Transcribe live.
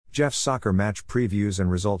Jeff's Soccer Match Previews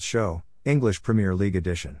and Results Show, English Premier League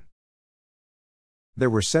Edition. There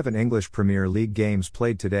were 7 English Premier League games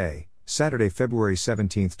played today, Saturday, February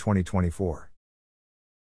 17, 2024.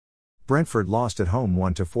 Brentford lost at home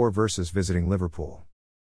 1-4 versus visiting Liverpool.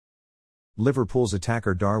 Liverpool's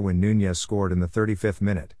attacker Darwin Núñez scored in the 35th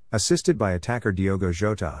minute, assisted by attacker Diogo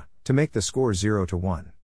Jota, to make the score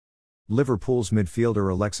 0-1. Liverpool's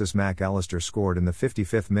midfielder Alexis Mac Allister scored in the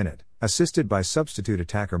 55th minute, assisted by substitute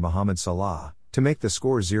attacker Mohamed Salah, to make the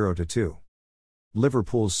score 0-2.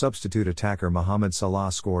 Liverpool's substitute attacker Mohamed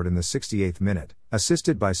Salah scored in the 68th minute,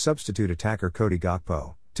 assisted by substitute attacker Cody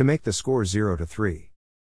Gakpo, to make the score 0-3.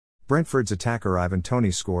 Brentford's attacker Ivan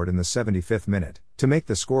Toney scored in the 75th minute, to make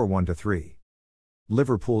the score 1-3.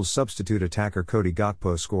 Liverpool's substitute attacker Cody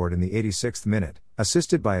Gakpo scored in the 86th minute,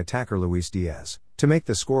 assisted by attacker Luis Diaz, to make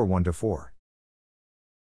the score 1-4.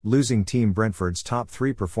 Losing team Brentford's top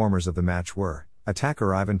 3 performers of the match were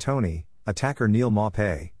attacker Ivan Toney, attacker Neal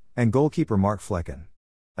Maupay, and goalkeeper Mark Flekken.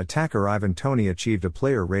 Attacker Ivan Toney achieved a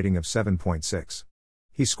player rating of 7.6.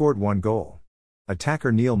 He scored 1 goal.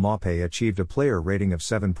 Attacker Neal Maupay achieved a player rating of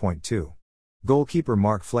 7.2. Goalkeeper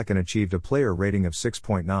Mark Flekken achieved a player rating of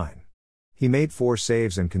 6.9. He made 4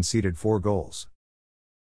 saves and conceded 4 goals.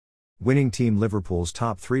 Winning team Liverpool's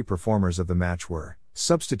top 3 performers of the match were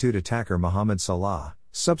substitute attacker Mohamed Salah,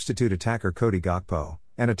 substitute attacker Cody Gakpo,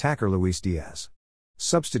 and attacker Luis Diaz.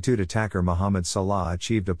 Substitute attacker Mohamed Salah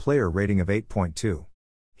achieved a player rating of 8.2.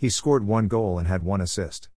 He scored 1 goal and had 1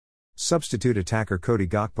 assist. Substitute attacker Cody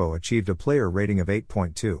Gakpo achieved a player rating of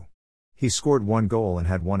 8.2. He scored 1 goal and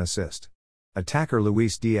had 1 assist. Attacker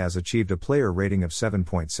Luis Diaz achieved a player rating of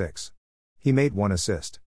 7.6. He made 1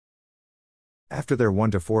 assist. After their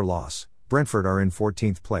 1-4 loss, Brentford are in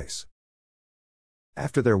 14th place.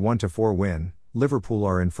 After their 1-4 win, Liverpool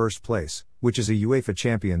are in first place, which is a UEFA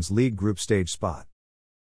Champions League group stage spot.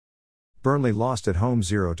 Burnley lost at home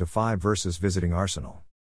 0-5 versus visiting Arsenal.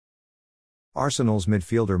 Arsenal's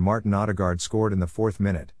midfielder Martin Odegaard scored in the 4th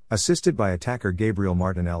minute, assisted by attacker Gabriel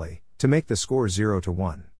Martinelli, to make the score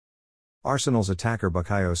 0-1. Arsenal's attacker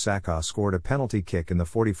Bukayo Saka scored a penalty kick in the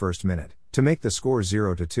 41st minute, to make the score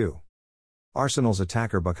 0-2. Arsenal's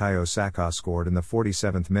attacker Bukayo Saka scored in the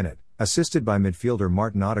 47th minute, assisted by midfielder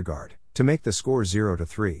Martin Odegaard, to make the score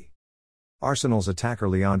 0-3. Arsenal's attacker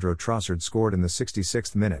Leandro Trossard scored in the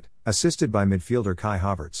 66th minute, assisted by midfielder Kai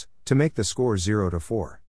Havertz, to make the score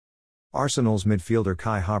 0-4. Arsenal's midfielder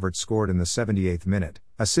Kai Havertz scored in the 78th minute,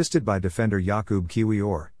 assisted by defender Jakub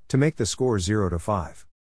Kiwior, to make the score 0-5.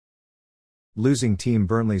 Losing team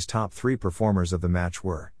Burnley's top 3 performers of the match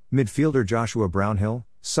were midfielder Joshua Brownhill,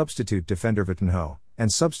 substitute defender Vitinho,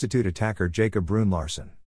 and substitute attacker Jacob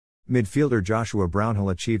Bruun-Larsen. Midfielder Joshua Brownhill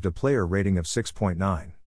achieved a player rating of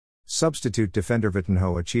 6.9. Substitute defender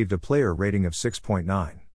Vitinho achieved a player rating of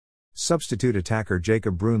 6.9. Substitute attacker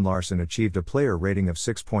Jacob Bruun-Larsen achieved a player rating of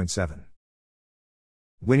 6.7.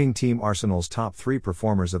 Winning team Arsenal's top 3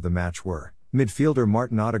 performers of the match were midfielder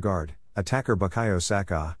Martin Odegaard, attacker Bukayo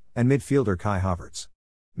Saka, and midfielder Kai Havertz.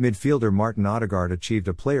 Midfielder Martin Odegaard achieved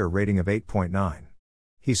a player rating of 8.9.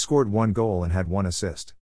 He scored 1 goal and had 1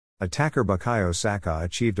 assist. Attacker Bukayo Saka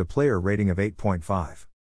achieved a player rating of 8.5.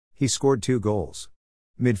 He scored 2 goals.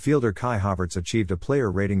 Midfielder Kai Havertz achieved a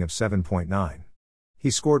player rating of 7.9.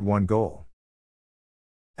 He scored 1 goal.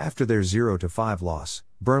 After their 0-5 loss,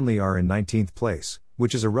 Burnley are in 19th place,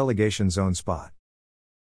 which is a relegation zone spot.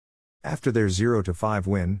 After their 0-5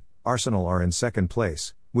 win, Arsenal are in 2nd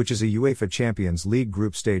place, which is a UEFA Champions League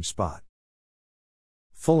group stage spot.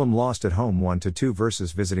 Fulham lost at home 1-2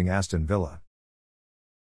 versus visiting Aston Villa.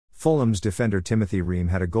 Fulham's defender Timothy Ream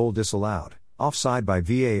had a goal disallowed, offside by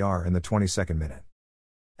VAR in the 22nd minute.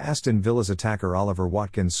 Aston Villa's attacker Oliver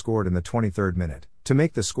Watkins scored in the 23rd minute, to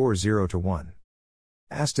make the score 0-1.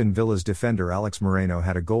 Aston Villa's defender Alex Moreno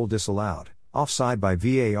had a goal disallowed, offside by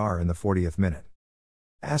VAR in the 40th minute.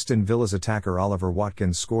 Aston Villa's attacker Oliver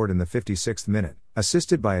Watkins scored in the 56th minute,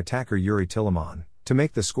 assisted by attacker Yuri Tillemann, to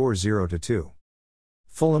make the score 0-2.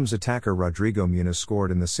 Fulham's attacker Rodrigo Muniz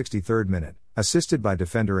scored in the 63rd minute, assisted by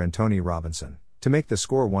defender Antonee Robinson, to make the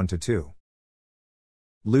score 1-2.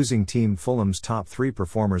 Losing team Fulham's top 3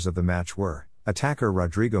 performers of the match were attacker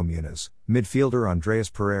Rodrigo Muniz, midfielder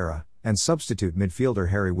Andreas Pereira, and substitute midfielder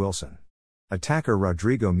Harry Wilson. Attacker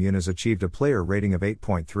Rodrigo Muniz achieved a player rating of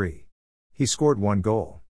 8.3. He scored 1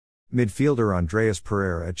 goal. Midfielder Andreas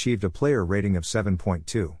Pereira achieved a player rating of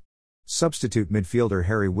 7.2. Substitute midfielder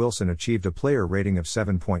Harry Wilson achieved a player rating of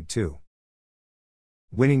 7.2.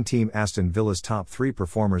 Winning team Aston Villa's top 3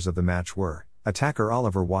 performers of the match were attacker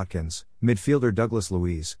Oliver Watkins, midfielder Douglas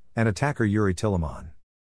Luiz, and attacker Yuri Tillemann.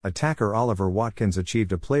 Attacker Oliver Watkins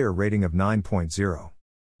achieved a player rating of 9.0.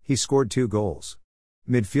 He scored 2 goals.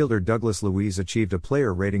 Midfielder Douglas Luiz achieved a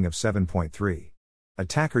player rating of 7.3.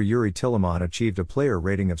 Attacker Yuri Tillman achieved a player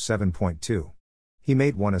rating of 7.2. He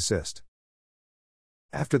made 1 assist.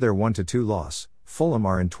 After their 1-2 loss, Fulham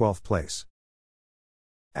are in 12th place.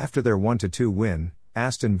 After their 1-2 win,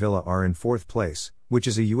 Aston Villa are in 4th place, which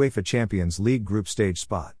is a UEFA Champions League group stage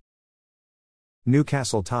spot.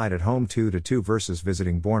 Newcastle tied at home 2-2 versus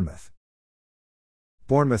visiting Bournemouth.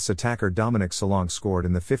 Bournemouth's attacker Dominic Solanke scored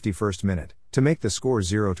in the 51st minute, to make the score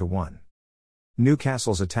 0-1.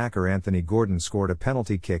 Newcastle's attacker Anthony Gordon scored a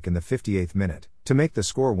penalty kick in the 58th minute, to make the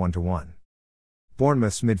score 1-1.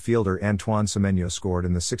 Bournemouth's midfielder Antoine Semenyo scored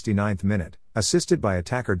in the 69th minute, assisted by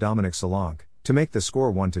attacker Dominic Solanke, to make the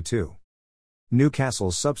score 1-2.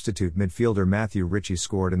 Newcastle's substitute midfielder Matthew Ritchie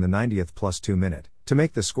scored in the 90th +2 minute, to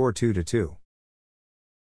make the score 2-2.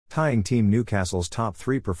 Tying team Newcastle's top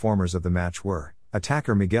 3 performers of the match were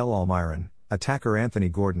attacker Miguel Almiron, attacker Anthony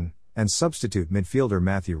Gordon, and substitute midfielder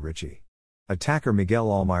Matthew Ritchie. Attacker Miguel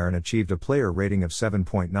Almiron achieved a player rating of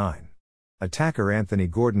 7.9. Attacker Anthony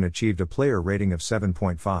Gordon achieved a player rating of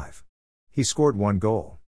 7.5. He scored 1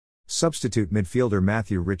 goal. Substitute midfielder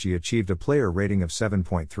Matthew Ritchie achieved a player rating of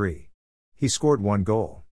 7.3. He scored 1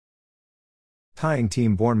 goal. Tying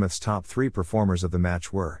team Bournemouth's top 3 performers of the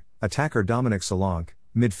match were attacker Dominic Solanke,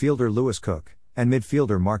 midfielder Lewis Cook, and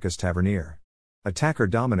midfielder Marcus Tavernier. Attacker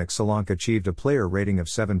Dominic Solanke achieved a player rating of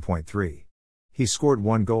 7.3. He scored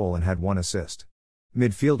 1 goal and had 1 assist.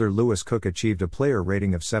 Midfielder Lewis Cook achieved a player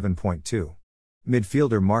rating of 7.2.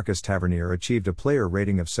 Midfielder Marcus Tavernier achieved a player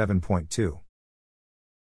rating of 7.2.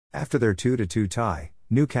 After their 2-2 tie,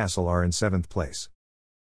 Newcastle are in 7th place.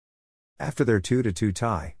 After their 2-2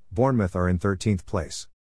 tie, Bournemouth are in 13th place.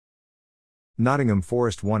 Nottingham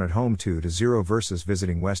Forest won at home 2-0 versus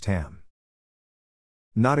visiting West Ham.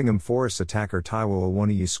 Nottingham Forest's attacker Taiwo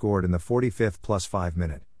Awoniyi scored in the 45th +5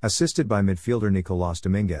 minute, assisted by midfielder Nicolas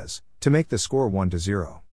Dominguez, to make the score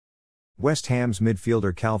 1-0. West Ham's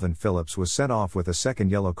midfielder Calvin Phillips was sent off with a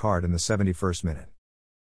second yellow card in the 71st minute.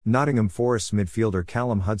 Nottingham Forest's midfielder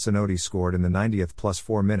Callum Hudson-Odoi scored in the 90th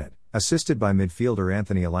 +4 minute, assisted by midfielder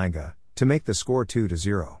Anthony Elanga, to make the score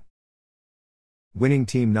 2-0. Winning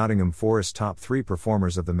team Nottingham Forest's top 3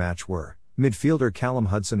 performers of the match were midfielder Callum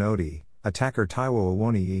Hudson-Odoi, attacker Taiwo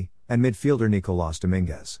Awoniyi, and midfielder Nicolas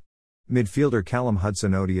Dominguez. Midfielder Callum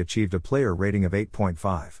Hudson-Odoi achieved a player rating of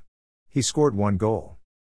 8.5. He scored 1 goal.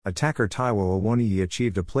 Attacker Taiwo Awoniyi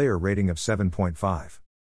achieved a player rating of 7.5.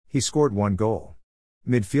 He scored 1 goal.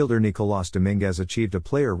 Midfielder Nicolas Dominguez achieved a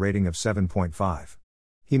player rating of 7.5.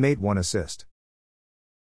 He made 1 assist.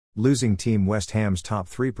 Losing team West Ham's top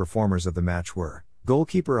 3 performers of the match were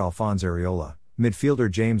goalkeeper Alphonse Areola,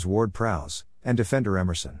 midfielder James Ward-Prowse, and defender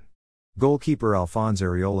Emerson. Goalkeeper Alphonse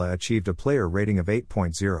Areola achieved a player rating of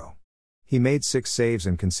 8.0. He made 6 saves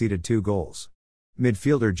and conceded 2 goals.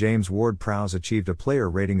 Midfielder James Ward-Prowse achieved a player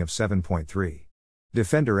rating of 7.3.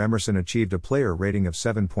 Defender Emerson achieved a player rating of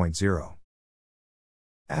 7.0.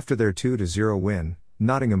 After their 2-0 win,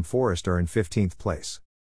 Nottingham Forest are in 15th place.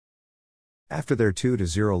 After their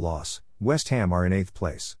 2-0 loss, West Ham are in 8th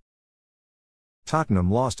place.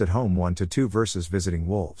 Tottenham lost at home 1-2 versus visiting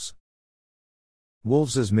Wolves.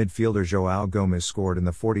 Wolves' midfielder João Gomes scored in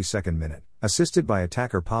the 42nd minute, assisted by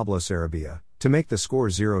attacker Pablo Sarabia, to make the score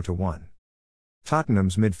 0-1.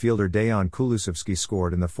 Tottenham's midfielder Dejan Kulusevski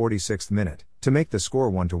scored in the 46th minute, to make the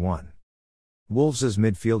score 1-1. Wolves'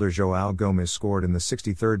 midfielder João Gomes scored in the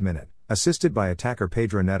 63rd minute, assisted by attacker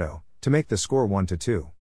Pedro Neto, to make the score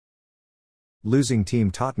 1-2. Losing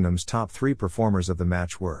team Tottenham's top 3 performers of the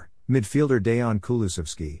match were midfielder Dejan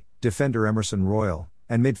Kulusevski, defender Emerson Royal,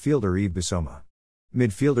 and midfielder Yves Bissouma.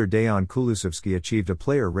 Midfielder Dejan Kulusevski achieved a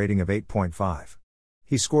player rating of 8.5.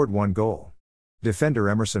 He scored 1 goal. Defender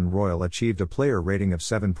Emerson Royal achieved a player rating of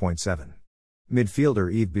 7.7.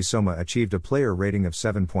 Midfielder Yves Bissouma achieved a player rating of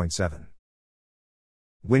 7.7.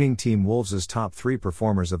 Winning team Wolves' top 3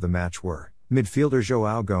 performers of the match were midfielder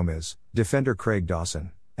João Gomes, defender Craig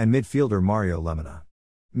Dawson, and midfielder Mario Lemina.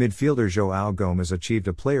 Midfielder João Gomes achieved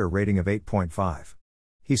a player rating of 8.5.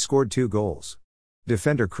 He scored 2 goals.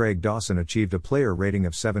 Defender Craig Dawson achieved a player rating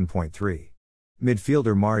of 7.3.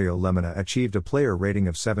 Midfielder Mario Lemina achieved a player rating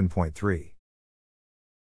of 7.3.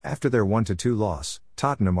 After their 1-2 loss,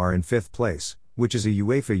 Tottenham are in 5th place, which is a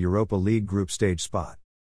UEFA Europa League group stage spot.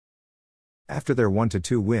 After their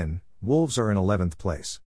 1-2 win, Wolves are in 11th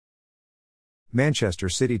place. Manchester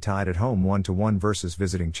City tied at home 1-1 versus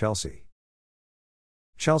visiting Chelsea.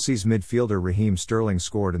 Chelsea's midfielder Raheem Sterling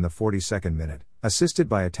scored in the 42nd minute, assisted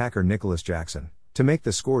by attacker Nicholas Jackson, to make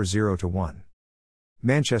the score 0-1.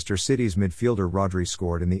 Manchester City's midfielder Rodri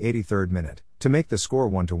scored in the 83rd minute, to make the score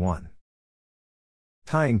 1-1.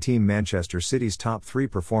 Tying team Manchester City's top three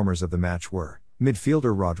performers of the match were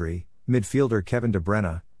midfielder Rodri, midfielder Kevin De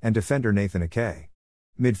Bruyne, and defender Nathan Ake.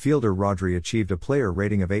 Midfielder Rodri achieved a player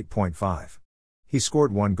rating of 8.5. He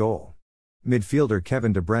scored one goal. Midfielder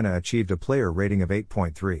Kevin De Bruyne achieved a player rating of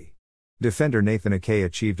 8.3. Defender Nathan Ake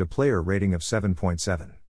achieved a player rating of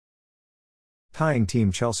 7.7. Tying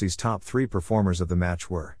team Chelsea's top three performers of the match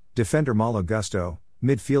were defender Malo Gusto,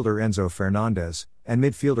 midfielder Enzo Fernandez, and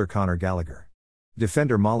midfielder Conor Gallagher.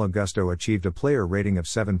 Defender Malo Gusto achieved a player rating of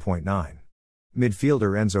 7.9.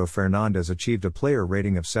 Midfielder Enzo Fernandez achieved a player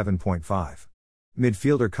rating of 7.5.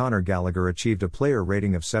 Midfielder Conor Gallagher achieved a player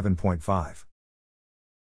rating of 7.5.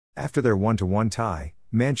 After their 1-1 tie,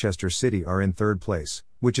 Manchester City are in third place,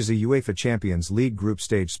 which is a UEFA Champions League group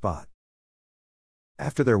stage spot.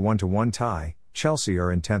 After their 1-1 tie, Chelsea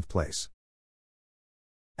are in 10th place.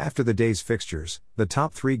 After the day's fixtures, the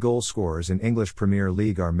top three goal scorers in English Premier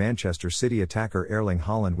League are Manchester City attacker Erling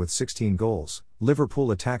Haaland with 16 goals,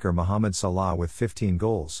 Liverpool attacker Mohamed Salah with 15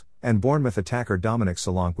 goals, and Bournemouth attacker Dominic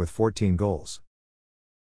Solanke with 14 goals.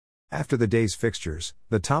 After the day's fixtures,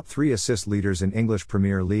 the top three assist leaders in English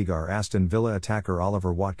Premier League are Aston Villa attacker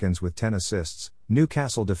Oliver Watkins with 10 assists,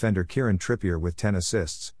 Newcastle defender Kieran Trippier with 10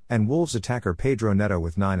 assists, and Wolves attacker Pedro Neto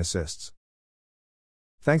with 9 assists.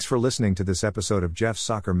 Thanks for listening to this episode of Jeff's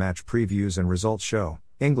Soccer Match Previews and Results Show,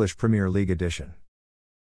 English Premier League Edition.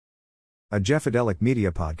 A Jeffadelic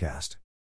Media Podcast.